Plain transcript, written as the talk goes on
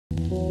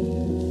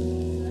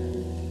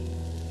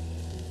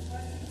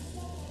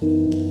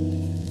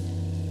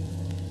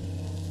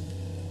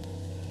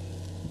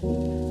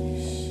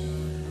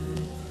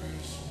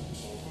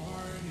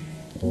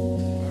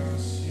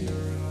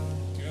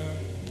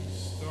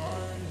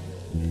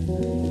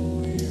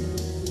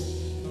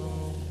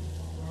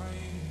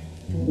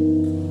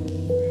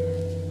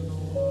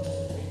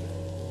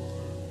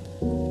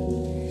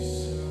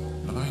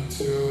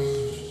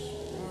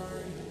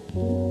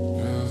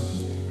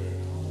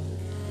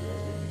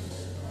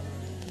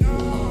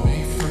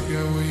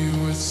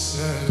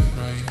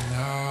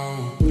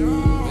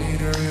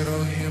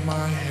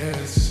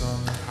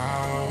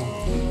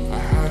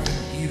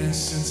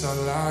Since I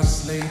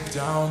last laid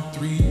down,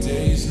 3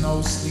 days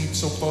no sleep,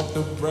 so fuck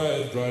the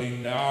bread right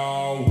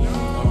now.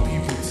 Now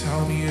people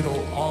tell me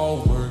it'll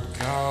all work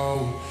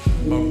out.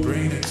 My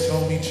brain had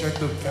told me check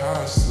the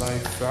past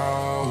life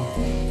out.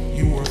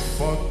 You were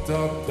fucked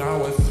up,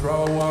 now I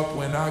throw up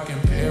when I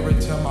compare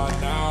it to my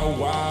now.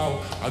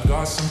 Wow, I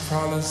got some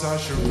problems I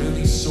should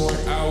really sort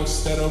out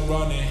instead of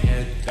running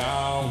head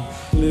down.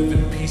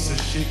 Living piece of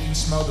shit, you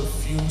smell the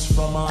fumes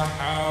from my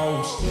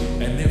house.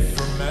 And it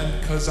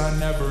ferment cause I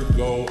never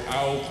go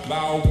out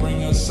loud.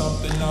 Bring us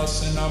something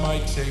else and I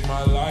might take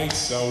my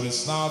lights out.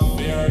 It's not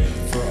fair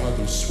for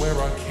others, swear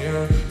I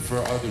care. For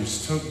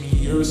others took me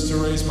years to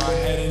raise my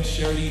head and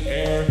share the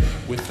air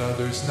with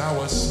others. Now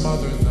I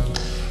smother them,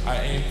 I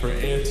aim for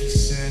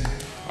anti-sin.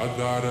 I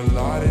got a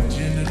lot of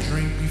gin to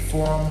drink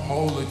before I'm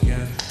whole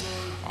again.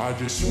 I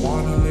just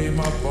wanna lay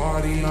my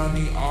body on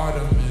the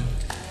ottoman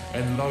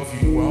and love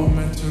you well,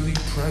 mentally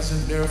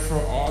present there for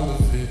all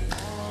of it.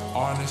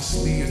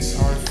 Honestly, it's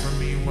hard for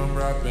me when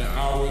rapping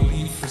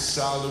hourly for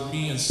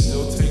salary and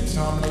still take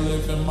time to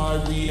live in my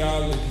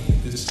reality.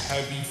 This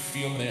heavy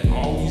feeling,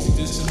 always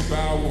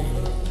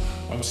disembowelment.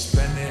 I'm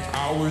spending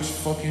hours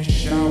fucking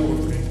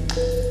showering.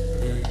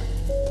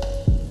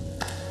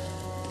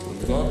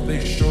 The love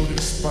they show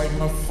despite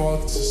my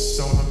faults is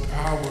so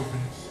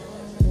empowering.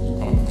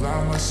 I'm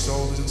glad my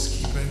soul is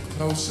keeping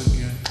close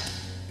again.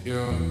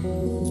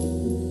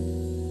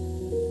 Yeah.